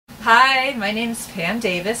Hi, my name is Pam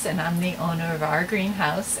Davis and I'm the owner of our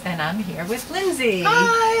greenhouse, and I'm here with Lindsay.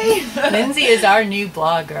 Hi! Lindsay is our new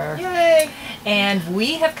blogger. Yay! And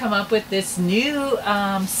we have come up with this new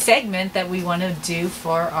segment that we want to do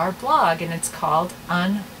for our blog, and it's called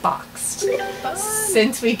Unboxed. Fun.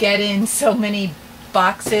 Since we get in so many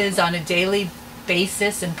boxes on a daily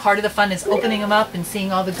basis, and part of the fun is opening them up and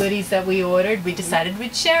seeing all the goodies that we ordered, we decided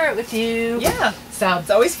we'd share it with you. Yeah. So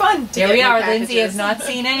it's always fun. Here we are. Lindsay has not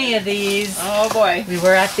seen any of these. Oh boy. We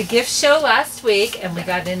were at the gift show last week and we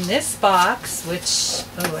got in this box, which,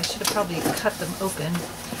 oh, I should have probably cut them open.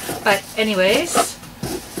 But anyways,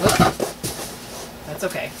 whoop, that's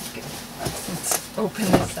okay. let's open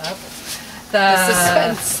this up. The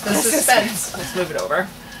suspense. The suspense. Let's move it over.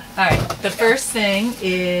 Alright, the first thing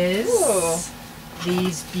is Ooh.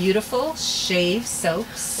 these beautiful shave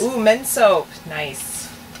soaps. Ooh, men's soap. Nice.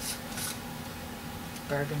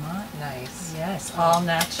 Bergamot. Nice. Yes, all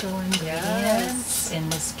natural ingredients in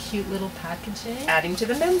this cute little packaging. Adding to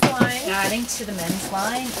the men's line. Adding to the men's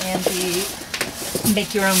line and the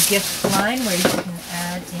make your own gift line where you can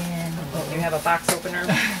add in. Oh, you have a box opener.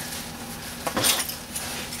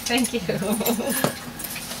 Thank you.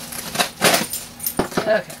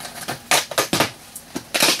 Okay.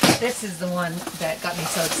 This is the one that got me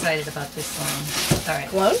so excited about this line. All right.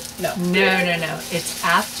 Cologne? No. No. It's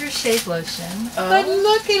aftershave lotion. Oh. But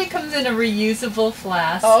look, it comes in a reusable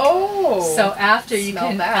flask. Oh. So after you Smell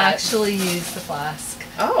can that. actually use the flask.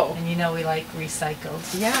 Oh. And you know we like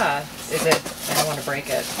recycled. Yeah. Is it? I don't want to break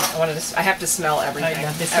it. I have to smell everything. Oh,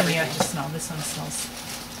 yeah, this everything. one you have to smell. This one smells.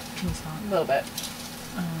 Can you smell A little bit.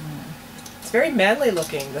 it? It's very manly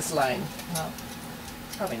looking, this line. Well,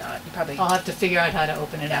 Probably not. You probably. I'll have to figure out how to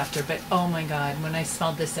open it after, but oh my god, when I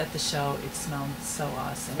smelled this at the show, it smelled so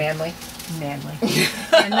awesome. Manly. Manly.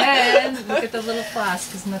 And then, look at the little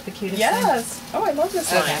flask. Isn't that the cutest Yes. thing? Oh, I love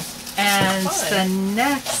this Okay. line. And Fun. the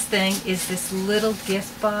next thing is this little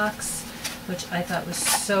gift box, which I thought was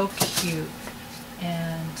so cute.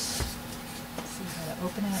 And, let's see how to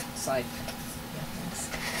open it. Slide. Yeah,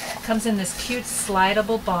 thanks. Comes in this cute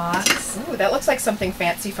slidable box. Ooh, that looks like something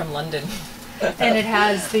fancy from London. And it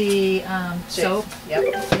has the soap.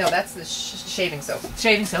 Yep. No, that's the shaving soap.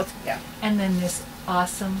 Shaving soap. Yeah. And then this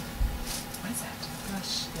awesome What is that?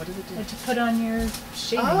 brush What does it do? to put on your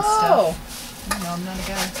shaving Oh. stuff. I don't know, I'm not a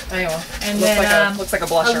guy. I know. And looks then like looks like a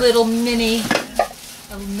blusher. a little mini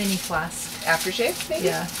flask. Aftershave, maybe?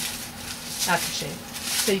 Yeah. Aftershave.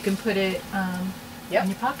 So you can put it Yep. in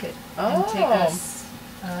your pocket Oh. and take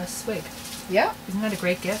a swig. Yeah. Isn't that a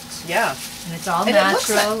great gift? Yeah. And it's all And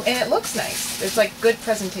natural. it looks nice. It's like good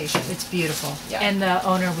presentation. It's beautiful. Yeah. And the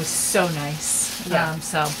owner was so nice. Yeah.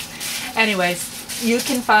 So, anyways, you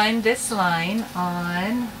can find this line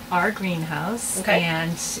on our greenhouse. Okay.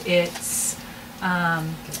 And it's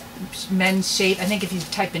men's shave. I think if you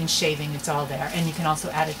type in shaving, it's all there. And you can also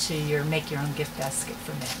add it to your make your own gift basket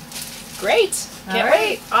for men. Great. Can't All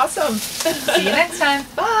right. wait. Awesome. See you next time.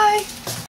 Bye.